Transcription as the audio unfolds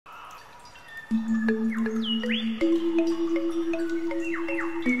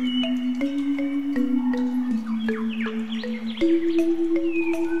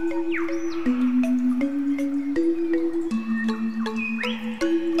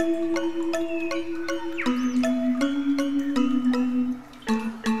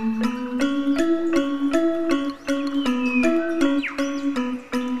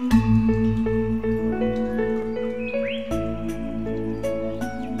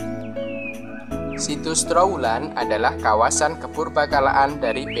Situs Trowulan adalah kawasan kepurbakalaan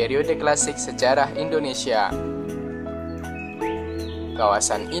dari periode klasik sejarah Indonesia.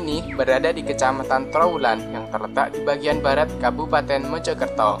 Kawasan ini berada di Kecamatan Trowulan yang terletak di bagian barat Kabupaten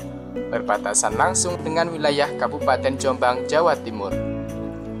Mojokerto, berbatasan langsung dengan wilayah Kabupaten Jombang, Jawa Timur.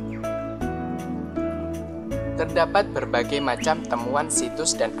 Terdapat berbagai macam temuan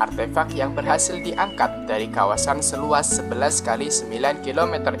situs dan artefak yang berhasil diangkat dari kawasan seluas 11 kali 9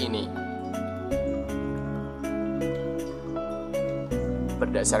 km ini.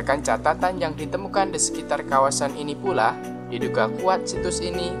 Berdasarkan catatan yang ditemukan di sekitar kawasan ini pula, diduga kuat situs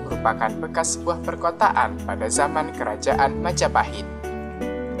ini merupakan bekas sebuah perkotaan pada zaman Kerajaan Majapahit.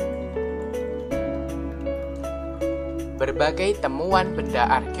 Berbagai temuan benda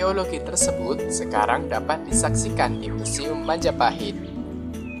arkeologi tersebut sekarang dapat disaksikan di Museum Majapahit.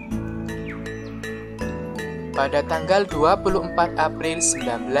 Pada tanggal 24 April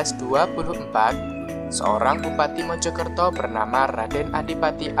 1924, seorang Bupati Mojokerto bernama Raden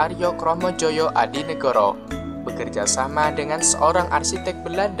Adipati Aryo Kromojoyo Adinegoro bekerja sama dengan seorang arsitek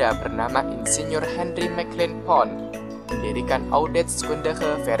Belanda bernama Insinyur Henry Maclean Pond mendirikan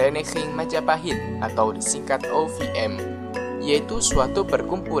Ouderkundige Vereniging Majapahit atau disingkat OVM, yaitu suatu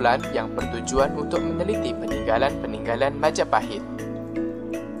perkumpulan yang bertujuan untuk meneliti peninggalan-peninggalan Majapahit.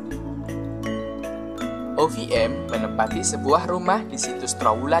 OVM menempati sebuah rumah di situs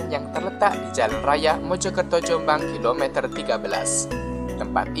Trowulan yang terletak di Jalan Raya Mojokerto Jombang kilometer 13.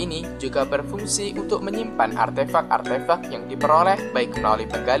 Tempat ini juga berfungsi untuk menyimpan artefak-artefak yang diperoleh baik melalui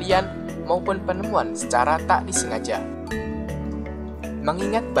penggalian maupun penemuan secara tak disengaja.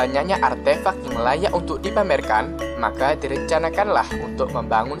 Mengingat banyaknya artefak yang layak untuk dipamerkan, maka direncanakanlah untuk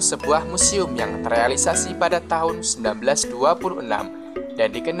membangun sebuah museum yang terrealisasi pada tahun 1926 dan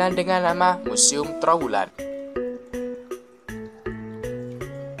dikenal dengan nama Museum Trowulan.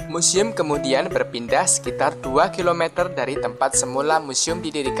 Museum kemudian berpindah sekitar 2 km dari tempat semula museum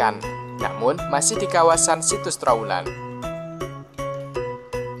didirikan, namun masih di kawasan situs Trowulan.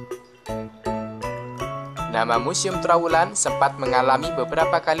 Nama Museum Trowulan sempat mengalami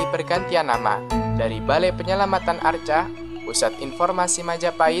beberapa kali pergantian nama, dari Balai Penyelamatan Arca, Pusat Informasi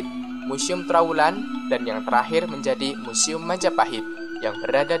Majapahit, Museum Trowulan, dan yang terakhir menjadi Museum Majapahit, yang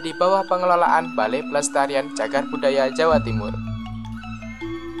berada di bawah pengelolaan Balai Pelestarian Cagar Budaya Jawa Timur.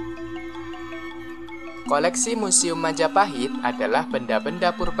 Koleksi Museum Majapahit adalah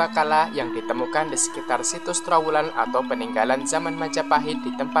benda-benda purbakala yang ditemukan di sekitar situs Trowulan atau peninggalan zaman Majapahit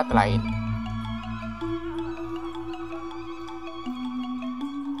di tempat lain.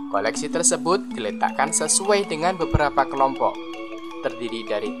 Koleksi tersebut diletakkan sesuai dengan beberapa kelompok, terdiri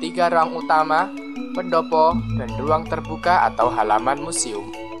dari 3 ruang utama, pendopo, dan ruang terbuka atau halaman museum.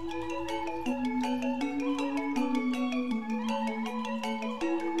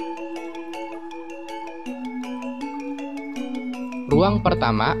 Ruang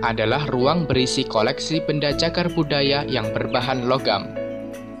pertama adalah ruang berisi koleksi benda cagar budaya yang berbahan logam.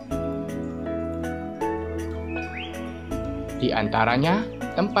 Di antaranya,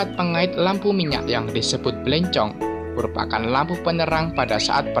 tempat pengait lampu minyak yang disebut belencong merupakan lampu penerang pada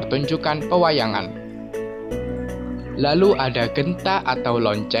saat pertunjukan pewayangan. Lalu ada genta atau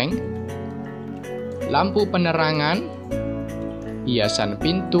lonceng, lampu penerangan, hiasan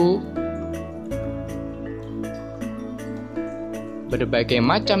pintu, berbagai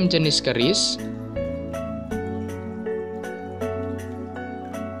macam jenis keris,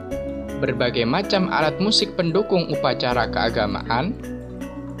 berbagai macam alat musik pendukung upacara keagamaan,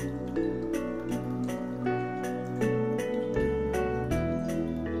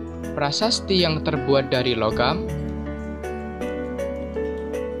 prasasti yang terbuat dari logam,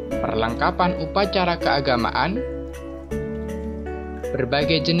 perlengkapan upacara keagamaan,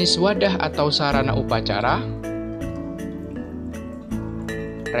 berbagai jenis wadah atau sarana upacara,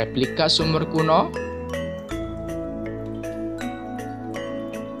 replika sumur kuno,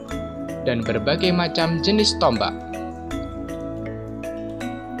 dan berbagai macam jenis tombak.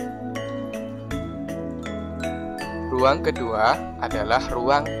 Ruang kedua adalah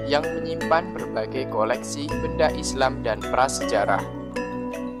ruang yang menyimpan berbagai koleksi benda Islam dan prasejarah.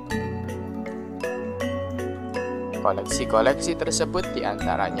 Koleksi-koleksi tersebut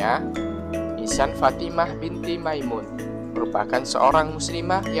diantaranya nisan Fatimah binti Maimun, merupakan seorang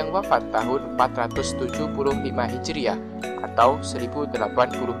muslimah yang wafat tahun 475 Hijriah atau 1082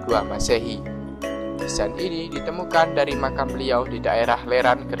 Masehi. Nisan ini ditemukan dari makam beliau di daerah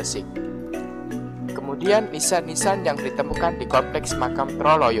Leran, Gresik. Kemudian nisan-nisan yang ditemukan di kompleks makam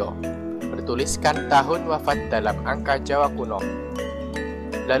Troloyo bertuliskan tahun wafat dalam angka Jawa kuno.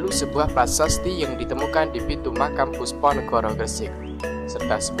 Lalu sebuah prasasti yang ditemukan di pintu makam Pusponegoro, Gresik,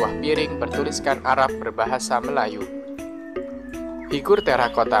 serta sebuah piring bertuliskan Arab berbahasa Melayu. Figur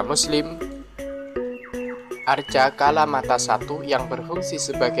terakota Muslim Ardjaka mata satu yang berfungsi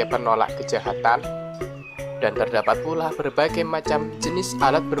sebagai penolak kejahatan, dan terdapat pula berbagai macam jenis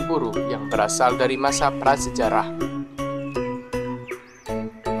alat berburu yang berasal dari masa prasejarah.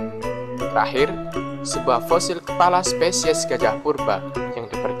 Terakhir, sebuah fosil kepala spesies gajah purba yang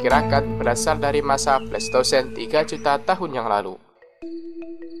diperkirakan berasal dari masa Pleistosen 3 juta tahun yang lalu.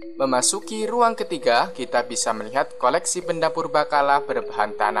 Memasuki ruang ketiga, kita bisa melihat koleksi benda purbakala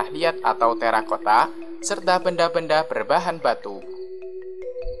berbahan tanah liat atau terakota, serta benda-benda berbahan batu.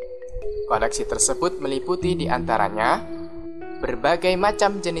 Koleksi tersebut meliputi diantaranya berbagai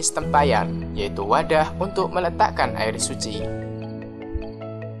macam jenis tempayan, yaitu wadah untuk meletakkan air suci,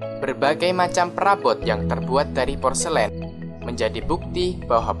 berbagai macam perabot yang terbuat dari porselen, menjadi bukti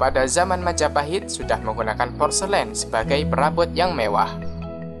bahwa pada zaman Majapahit sudah menggunakan porselen sebagai perabot yang mewah.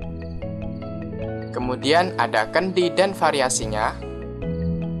 Kemudian ada kendi dan variasinya,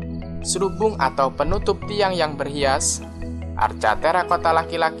 serubung atau penutup tiang yang berhias, arca terakota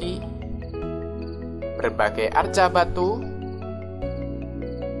laki-laki, berbagai arca batu,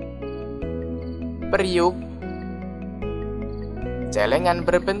 periuk, celengan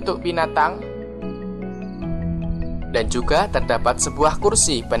berbentuk binatang, dan juga terdapat sebuah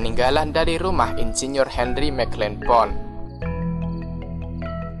kursi peninggalan dari rumah Insinyur Henry McLean Pond.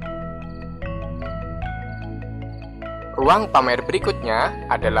 Ruang pamer berikutnya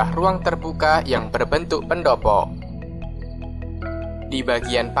adalah ruang terbuka yang berbentuk pendopo. Di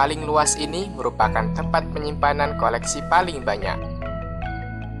bagian paling luas ini merupakan tempat penyimpanan koleksi paling banyak.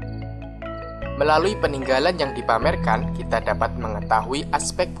 Melalui peninggalan yang dipamerkan, kita dapat mengetahui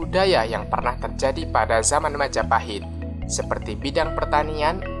aspek budaya yang pernah terjadi pada zaman Majapahit, seperti bidang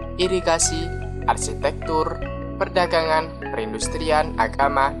pertanian, irigasi, arsitektur, perdagangan, perindustrian,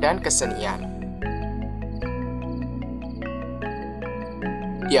 agama, dan kesenian.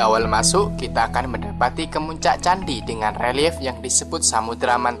 Di awal masuk, kita akan mendapati kemuncak candi dengan relief yang disebut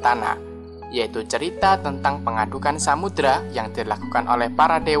Samudra Mantana, yaitu cerita tentang pengadukan samudra yang dilakukan oleh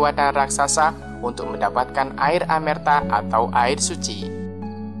para dewa dan raksasa untuk mendapatkan air amerta atau air suci.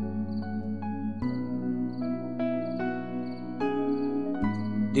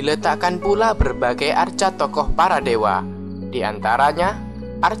 Diletakkan pula berbagai arca tokoh para dewa, di antaranya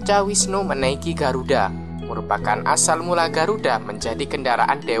arca Wisnu menaiki Garuda, merupakan asal mula Garuda menjadi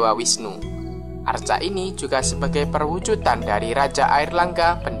kendaraan Dewa Wisnu. Arca ini juga sebagai perwujudan dari Raja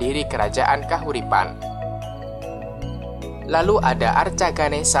Airlangga, pendiri kerajaan Kahuripan. Lalu ada arca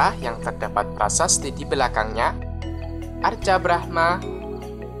Ganesha yang terdapat prasasti di belakangnya, arca Brahma,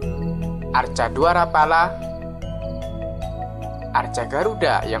 arca Dwarapala, arca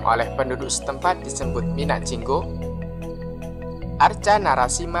Garuda yang oleh penduduk setempat disebut Minak Jinggo, arca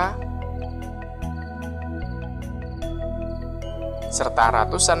Narasima, serta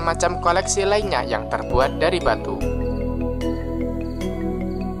ratusan macam koleksi lainnya yang terbuat dari batu.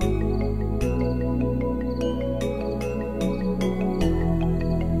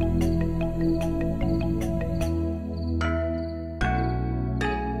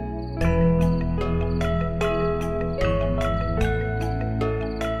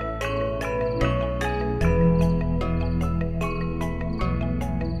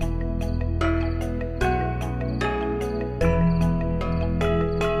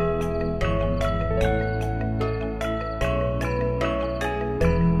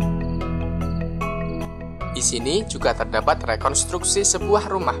 Di sini juga terdapat rekonstruksi sebuah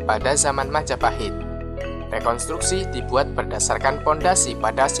rumah pada zaman Majapahit. Rekonstruksi dibuat berdasarkan pondasi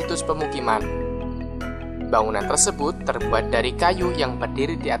pada situs pemukiman. Bangunan tersebut terbuat dari kayu yang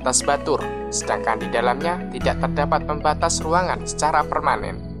berdiri di atas batur, sedangkan di dalamnya tidak terdapat pembatas ruangan secara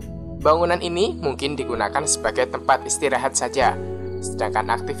permanen. Bangunan ini mungkin digunakan sebagai tempat istirahat saja, sedangkan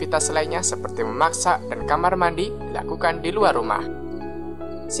aktivitas lainnya seperti memasak dan kamar mandi dilakukan di luar rumah.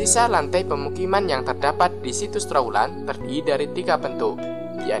 Sisa lantai pemukiman yang terdapat di situs Trowulan terdiri dari 3 bentuk,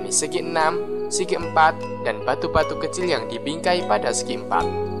 yakni segi 6, segi 4, dan batu-batu kecil yang dibingkai pada segi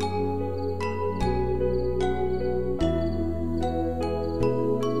 4.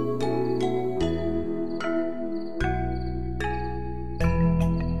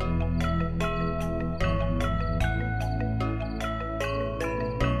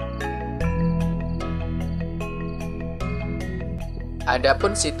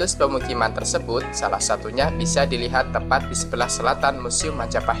 Adapun situs pemukiman tersebut salah satunya bisa dilihat tepat di sebelah selatan Museum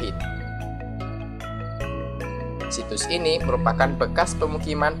Majapahit. Situs ini merupakan bekas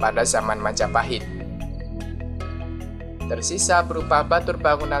pemukiman pada zaman Majapahit. Tersisa berupa batur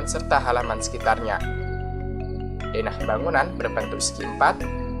bangunan serta halaman sekitarnya. Denah bangunan berbentuk segi empat,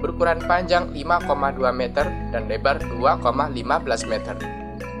 berukuran panjang 5,2 meter dan lebar 2,15 meter.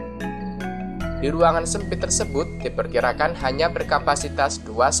 Di ruangan sempit tersebut diperkirakan hanya berkapasitas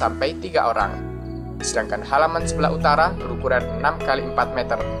 2-3 orang, sedangkan halaman sebelah utara berukuran 6x4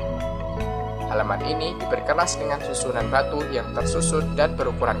 meter. Halaman ini diperkeras dengan susunan batu yang tersusun dan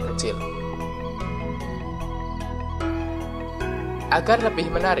berukuran kecil. Agar lebih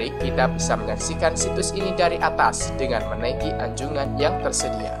menarik, kita bisa menyaksikan situs ini dari atas dengan menaiki anjungan yang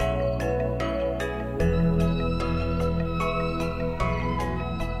tersedia.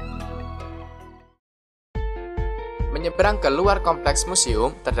 Menyeberang ke luar kompleks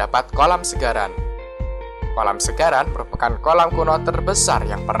museum, terdapat kolam segaran. Kolam segaran merupakan kolam kuno terbesar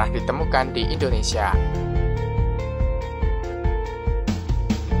yang pernah ditemukan di Indonesia.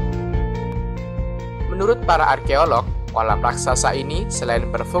 Menurut para arkeolog, kolam raksasa ini selain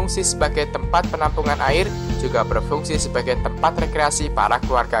berfungsi sebagai tempat penampungan air, juga berfungsi sebagai tempat rekreasi para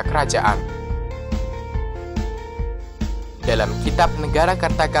keluarga kerajaan. Dalam kitab Negara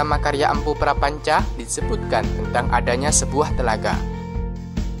Kartagama karya Empu Prapanca disebutkan tentang adanya sebuah telaga.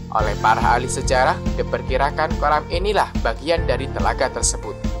 Oleh para ahli sejarah, diperkirakan kolam inilah bagian dari telaga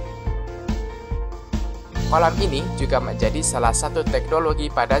tersebut. Kolam ini juga menjadi salah satu teknologi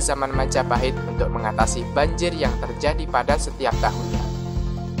pada zaman Majapahit untuk mengatasi banjir yang terjadi pada setiap tahunnya.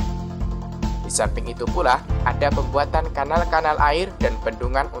 Di samping itu pula, ada pembuatan kanal-kanal air dan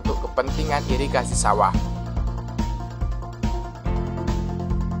bendungan untuk kepentingan irigasi sawah.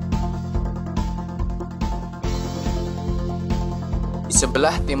 Di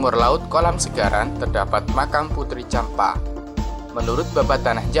sebelah timur laut kolam segaran terdapat makam Putri Campa. Menurut Babat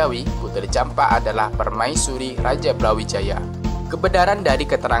Tanah Jawi, Putri Campa adalah permaisuri Raja Brawijaya. Kebenaran dari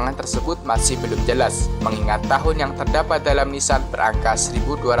keterangan tersebut masih belum jelas, mengingat tahun yang terdapat dalam nisan berangka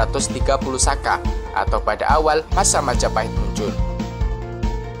 1230 Saka atau pada awal masa Majapahit muncul.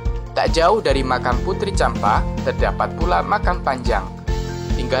 Tak jauh dari makam Putri Campa, terdapat pula makam Panjang.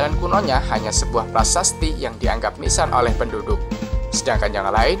 Tinggalan kunonya hanya sebuah prasasti yang dianggap nisan oleh penduduk, sedangkan yang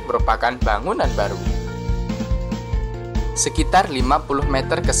lain merupakan bangunan baru. Sekitar 50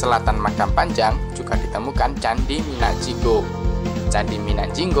 meter ke selatan makam Panjang juga ditemukan Candi Minangjinggo. Candi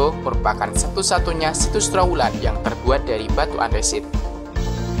Minangjinggo merupakan satu-satunya situs Trowulan yang terbuat dari batu andesit.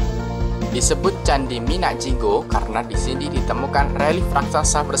 Disebut Candi Minangjinggo karena di sini ditemukan relief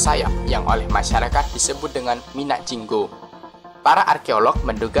raksasa bersayap yang oleh masyarakat disebut dengan Minangjinggo. Para arkeolog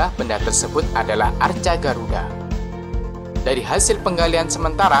menduga benda tersebut adalah arca Garuda. Dari hasil penggalian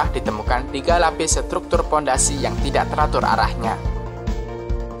sementara ditemukan 3 lapis struktur pondasi yang tidak teratur arahnya.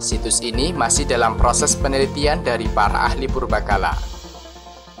 Situs ini masih dalam proses penelitian dari para ahli purbakala.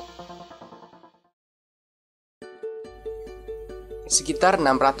 Sekitar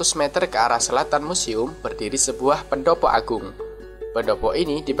 600 meter ke arah selatan museum berdiri sebuah pendopo agung. Pendopo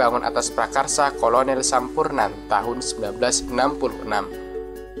ini dibangun atas prakarsa Kolonel Sampurnan tahun 1966.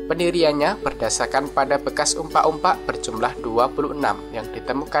 Pendiriannya berdasarkan pada bekas umpak-umpak berjumlah 26 yang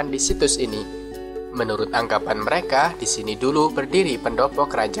ditemukan di situs ini. Menurut anggapan mereka, di sini dulu berdiri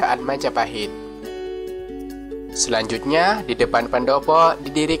pendopo kerajaan Majapahit. Selanjutnya, di depan pendopo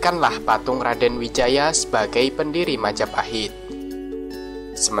didirikanlah patung Raden Wijaya sebagai pendiri Majapahit.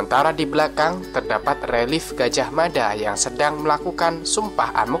 Sementara di belakang terdapat relief Gajah Mada yang sedang melakukan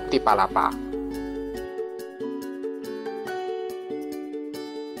sumpah Amukti Palapa.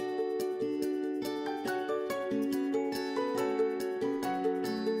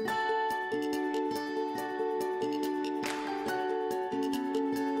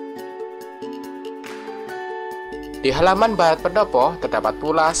 Di halaman barat pendopo terdapat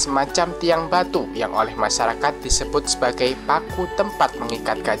pula semacam tiang batu yang oleh masyarakat disebut sebagai paku tempat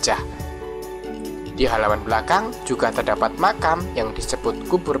mengikat gajah. Di halaman belakang juga terdapat makam yang disebut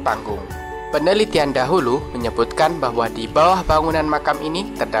kubur panggung. Penelitian dahulu menyebutkan bahwa di bawah bangunan makam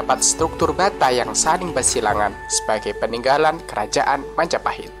ini terdapat struktur bata yang saling bersilangan sebagai peninggalan kerajaan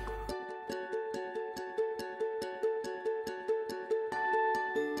Majapahit.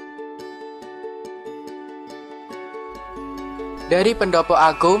 Dari Pendopo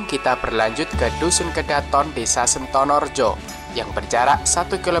Agung kita berlanjut ke Dusun Kedaton, Desa Sentonorjo yang berjarak 1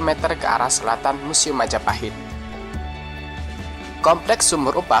 km ke arah selatan Museum Majapahit. Kompleks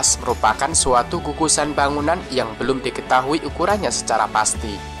Sumur Upas merupakan suatu gugusan bangunan yang belum diketahui ukurannya secara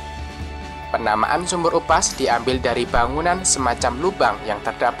pasti. Penamaan sumur upas diambil dari bangunan semacam lubang yang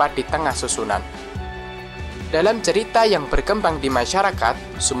terdapat di tengah susunan. Dalam cerita yang berkembang di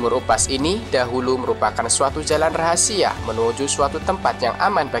masyarakat, sumur upas ini dahulu merupakan suatu jalan rahasia menuju suatu tempat yang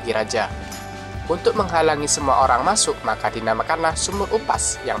aman bagi raja. Untuk menghalangi semua orang masuk, maka dinamakanlah sumur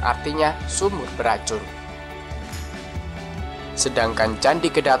upas, yang artinya sumur beracun. Sedangkan Candi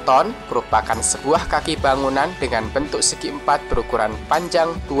Kedaton merupakan sebuah kaki bangunan dengan bentuk segi empat berukuran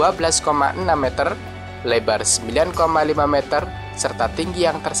panjang 12,6 meter, lebar 9,5 meter, serta tinggi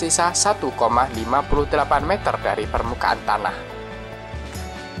yang tersisa 1,58 meter dari permukaan tanah.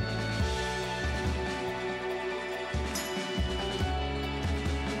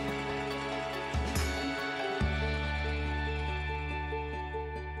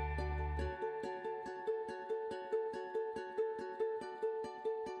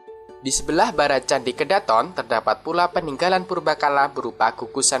 Di sebelah barat Candi Kedaton terdapat pula peninggalan purbakala berupa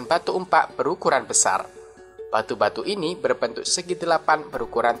gugusan batu umpak berukuran besar. Batu-batu ini berbentuk segi delapan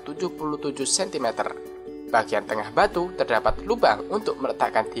berukuran 77 cm. Bagian tengah batu terdapat lubang untuk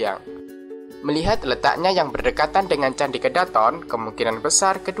meletakkan tiang. Melihat letaknya yang berdekatan dengan Candi Kedaton, kemungkinan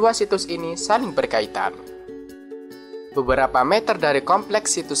besar kedua situs ini saling berkaitan. Beberapa meter dari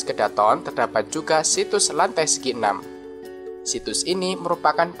kompleks situs Kedaton terdapat juga situs lantai segi 6. Situs ini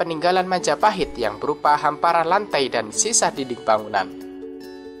merupakan peninggalan Majapahit yang berupa hamparan lantai dan sisa dinding bangunan.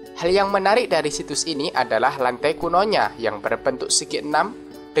 Hal yang menarik dari situs ini adalah lantai kunonya yang berbentuk segi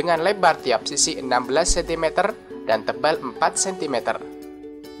 6 dengan lebar tiap sisi 16 cm dan tebal 4 cm.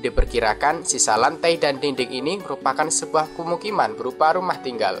 Diperkirakan sisa lantai dan dinding ini merupakan sebuah pemukiman berupa rumah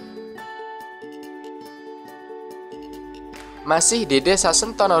tinggal. Masih di Desa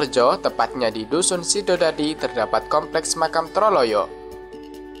Sentonorjo, tepatnya di Dusun Sidodadi, terdapat kompleks makam Troloyo.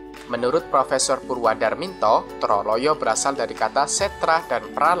 Menurut Profesor Purwadarminto, Troloyo berasal dari kata setra dan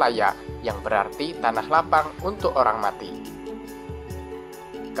pralaya, yang berarti tanah lapang untuk orang mati.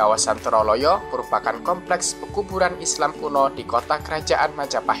 Kawasan Troloyo merupakan kompleks pekuburan Islam kuno di kota Kerajaan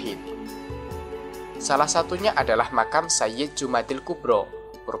Majapahit. Salah satunya adalah makam Sayyid Jumadil Kubro,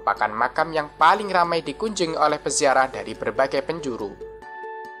 merupakan makam yang paling ramai dikunjungi oleh peziarah dari berbagai penjuru.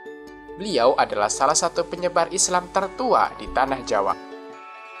 Beliau adalah salah satu penyebar Islam tertua di tanah Jawa.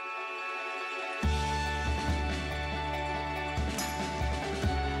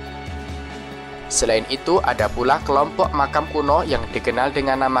 Selain itu, ada pula kelompok makam kuno yang dikenal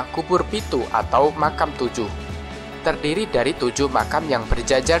dengan nama Kubur Pitu atau Makam 7. Terdiri dari 7 makam yang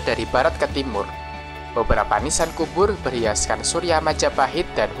berjajar dari barat ke timur. Beberapa nisan kubur berhiaskan surya Majapahit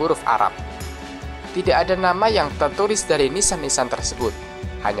dan huruf Arab. Tidak ada nama yang tertulis dari nisan-nisan tersebut.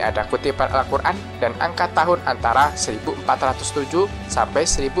 Hanya ada kutipan Al-Quran dan angka tahun antara 1407 sampai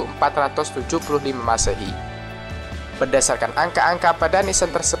 1475 Masehi. Berdasarkan angka-angka pada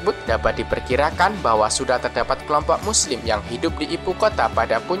nisan tersebut, dapat diperkirakan bahwa sudah terdapat kelompok Muslim yang hidup di ibu kota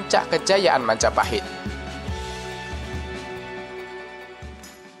pada puncak kejayaan Majapahit.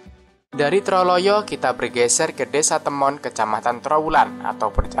 Dari Troloyo kita bergeser ke Desa Temon, Kecamatan Trowulan, atau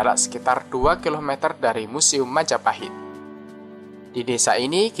berjarak sekitar 2 km dari Museum Majapahit. Di desa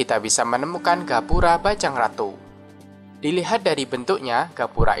ini kita bisa menemukan Gapura Bajang Ratu. Dilihat dari bentuknya,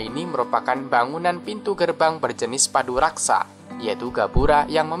 Gapura ini merupakan bangunan pintu gerbang berjenis padu raksa, yaitu gapura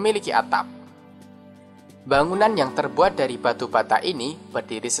yang memiliki atap. Bangunan yang terbuat dari batu bata ini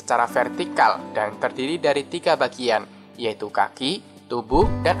berdiri secara vertikal dan terdiri dari 3 bagian, yaitu kaki, tubuh,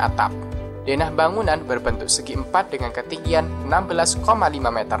 dan atap. Denah bangunan berbentuk segi 4 dengan ketinggian 16,5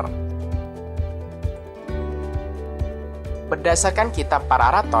 meter. Berdasarkan kitab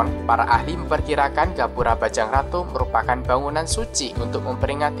Pararaton, para ahli memperkirakan Gapura Bajang Ratu merupakan bangunan suci untuk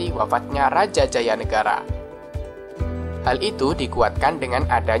memperingati wafatnya Raja Jayanegara. Hal itu dikuatkan dengan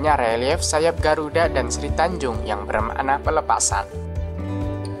adanya relief sayap Garuda dan Sri Tanjung yang bermakna pelepasan.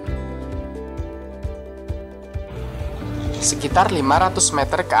 Sekitar 500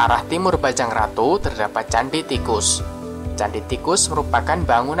 meter ke arah timur Bajang Ratu terdapat Candi Tikus. Candi Tikus merupakan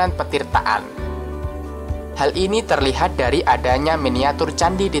bangunan petirtaan. Hal ini terlihat dari adanya miniatur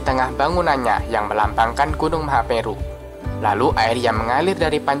candi di tengah bangunannya yang melambangkan Gunung Mahameru. Lalu air yang mengalir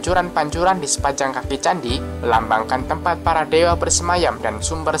dari pancuran-pancuran di sepanjang kaki candi melambangkan tempat para dewa bersemayam dan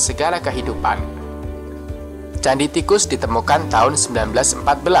sumber segala kehidupan. Candi Tikus ditemukan tahun 1914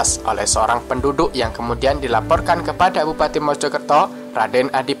 oleh seorang penduduk yang kemudian dilaporkan kepada Bupati Mojokerto, Raden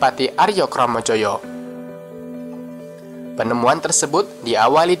Adipati Aryo Kromojoyo. Penemuan tersebut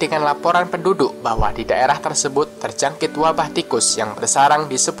diawali dengan laporan penduduk bahwa di daerah tersebut terjangkit wabah tikus yang bersarang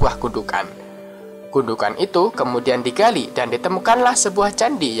di sebuah gundukan. Gundukan itu kemudian digali dan ditemukanlah sebuah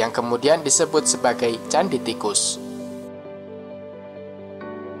candi yang kemudian disebut sebagai Candi Tikus.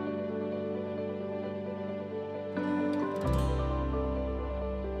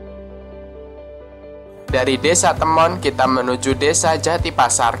 Dari Desa Temon kita menuju Desa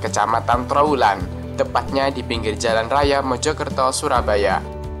Jatipasar, Kecamatan Trowulan, tepatnya di pinggir Jalan Raya Mojokerto, Surabaya.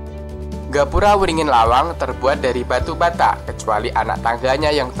 Gapura Wringin Lawang terbuat dari batu bata, kecuali anak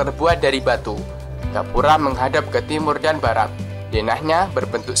tangganya yang terbuat dari batu. Gapura menghadap ke timur dan barat. Denahnya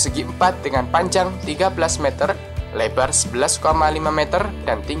berbentuk segi empat dengan panjang 13 meter, lebar 11,5 meter,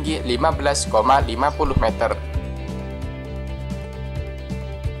 dan tinggi 15,50 meter.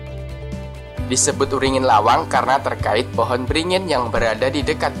 Disebut Wringin Lawang karena terkait pohon beringin yang berada di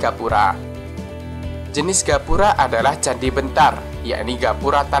dekat gapura. Jenis gapura adalah candi bentar, yakni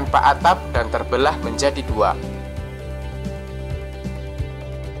gapura tanpa atap dan terbelah menjadi dua.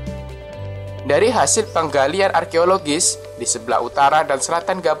 Dari hasil penggalian arkeologis, di sebelah utara dan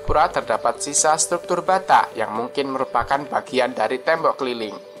selatan gapura terdapat sisa struktur bata yang mungkin merupakan bagian dari tembok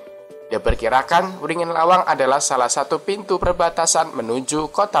keliling. Diperkirakan Wringin Lawang adalah salah satu pintu perbatasan menuju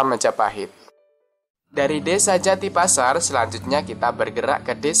kota Majapahit. Dari Desa Jatipasar, selanjutnya kita bergerak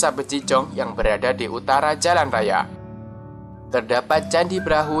ke Desa Bejijong yang berada di utara jalan raya. Terdapat Candi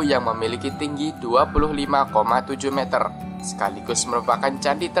Brahu yang memiliki tinggi 25,7 meter, sekaligus merupakan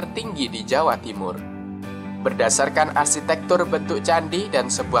candi tertinggi di Jawa Timur. Berdasarkan arsitektur bentuk candi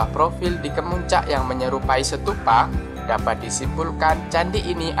dan sebuah profil di kemuncak yang menyerupai stupa, dapat disimpulkan candi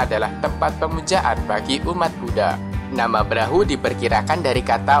ini adalah tempat pemujaan bagi umat Buddha. Nama Brahu diperkirakan dari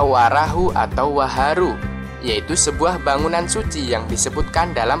kata warahu atau waharu, yaitu sebuah bangunan suci yang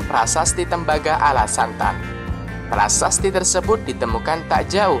disebutkan dalam prasasti tembaga ala santan. Prasasti tersebut ditemukan tak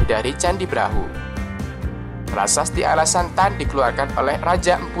jauh dari Candi Brahu. Prasasti ala santan dikeluarkan oleh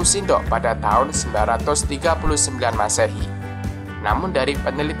Raja Empu Sindok pada tahun 939 Masehi. Namun dari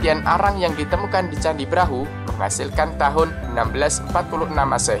penelitian arang yang ditemukan di Candi Brahu menghasilkan tahun 1646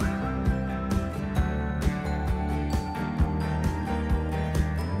 Masehi.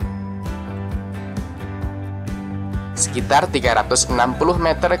 Sekitar 360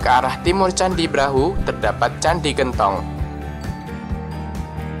 meter ke arah timur Candi Brahu terdapat Candi Gentong.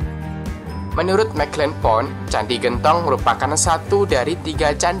 Menurut McLean-Pond, Candi Gentong merupakan satu dari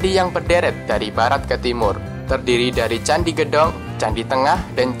 3 candi yang berderet dari barat ke timur, terdiri dari Candi Gedong, Candi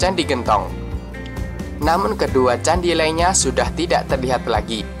Tengah, dan Candi Gentong. Namun kedua candi lainnya sudah tidak terlihat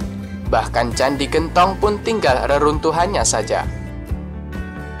lagi. Bahkan Candi Gentong pun tinggal reruntuhannya saja.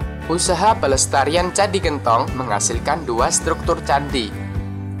 Usaha pelestarian Candi Gentong menghasilkan 2 struktur candi.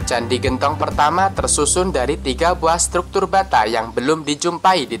 Candi Gentong pertama tersusun dari 3 buah struktur bata yang belum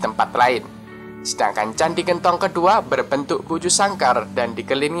dijumpai di tempat lain. Sedangkan Candi Gentong kedua berbentuk buju sangkar dan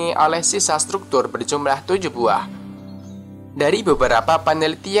dikelilingi oleh sisa struktur berjumlah 7 buah. Dari beberapa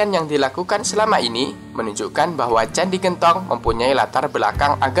penelitian yang dilakukan selama ini menunjukkan bahwa Candi Gentong mempunyai latar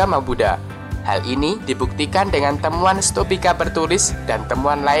belakang agama Buddha. Hal ini dibuktikan dengan temuan stopika bertulis dan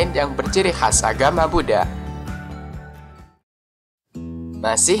temuan lain yang berciri khas agama Buddha.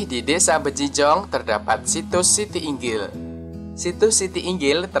 Masih di Desa Bejijong terdapat situs Siti Inggil. Situs Siti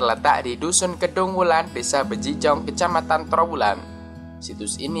Inggil terletak di Dusun Kedung Wulan, Desa Bejijong, Kecamatan Trowulan.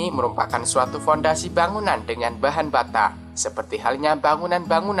 Situs ini merupakan suatu fondasi bangunan dengan bahan bata, seperti halnya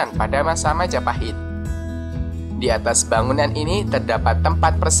bangunan-bangunan pada masa Majapahit. Di atas bangunan ini terdapat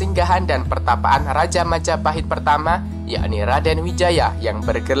tempat persinggahan dan pertapaan Raja Majapahit pertama, yakni Raden Wijaya yang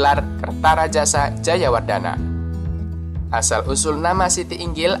bergelar Kertarajasa Jayawardana. Asal-usul nama Siti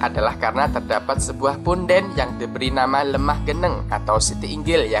Inggil adalah karena terdapat sebuah punden yang diberi nama Lemah Geneng atau Siti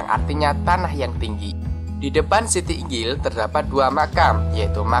Inggil yang artinya tanah yang tinggi. Di depan Siti Inggil terdapat 2 makam,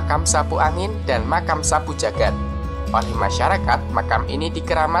 yaitu makam Sapu Angin dan makam Sapu Jagat. Oleh masyarakat, makam ini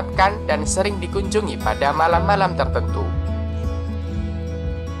dikeramatkan dan sering dikunjungi pada malam-malam tertentu.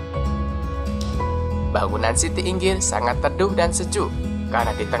 Bangunan Siti Inggil sangat teduh dan sejuk,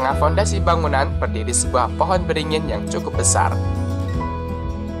 karena di tengah fondasi bangunan berdiri sebuah pohon beringin yang cukup besar.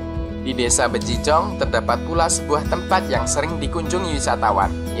 Di Desa Bejijong terdapat pula sebuah tempat yang sering dikunjungi wisatawan,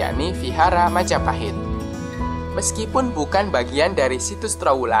 yakni Vihara Majapahit. Meskipun bukan bagian dari situs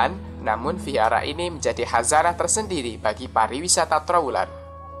Trowulan, namun vihara ini menjadi khazanah tersendiri bagi pariwisata Trowulan.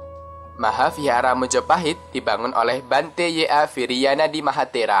 Maha Vihara Majapahit dibangun oleh Bante Y.A. Viryana di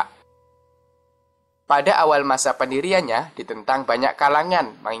Mahatera. Pada awal masa pendiriannya, ditentang banyak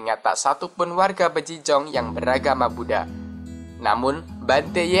kalangan, mengingat tak satu pun warga Bejijong yang beragama Buddha. Namun,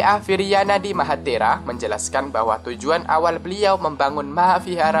 Bante Y.A. Viryana di Mahatera menjelaskan bahwa tujuan awal beliau membangun Maha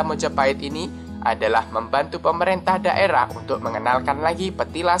Vihara Majapahit ini adalah membantu pemerintah daerah untuk mengenalkan lagi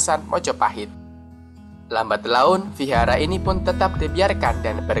petilasan Majapahit. Lambat laun, vihara ini pun tetap dibiarkan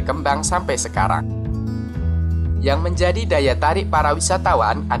dan berkembang sampai sekarang. Yang menjadi daya tarik para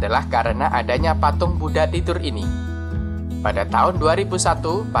wisatawan adalah karena adanya patung Buddha tidur ini. Pada tahun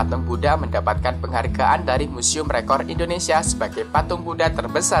 2001, patung Buddha mendapatkan penghargaan dari Museum Rekor Indonesia sebagai patung Buddha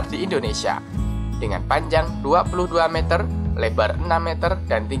terbesar di Indonesia, dengan panjang 22 meter, lebar 6 meter,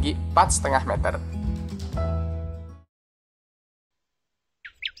 dan tinggi 4,5 meter.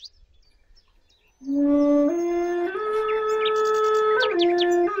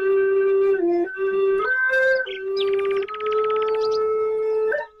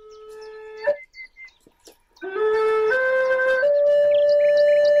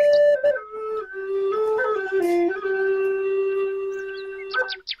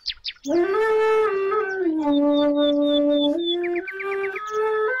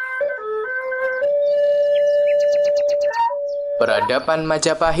 Peradaban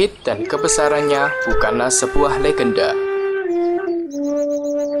Majapahit dan kebesarannya bukanlah sebuah legenda.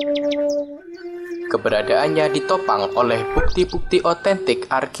 Keberadaannya ditopang oleh bukti-bukti otentik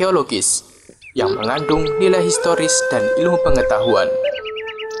arkeologis yang mengandung nilai historis dan ilmu pengetahuan.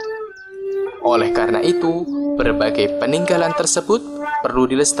 Oleh karena itu, berbagai peninggalan tersebut perlu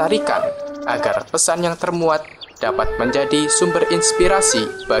dilestarikan agar pesan yang termuat dapat menjadi sumber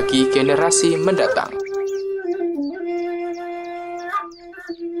inspirasi bagi generasi mendatang.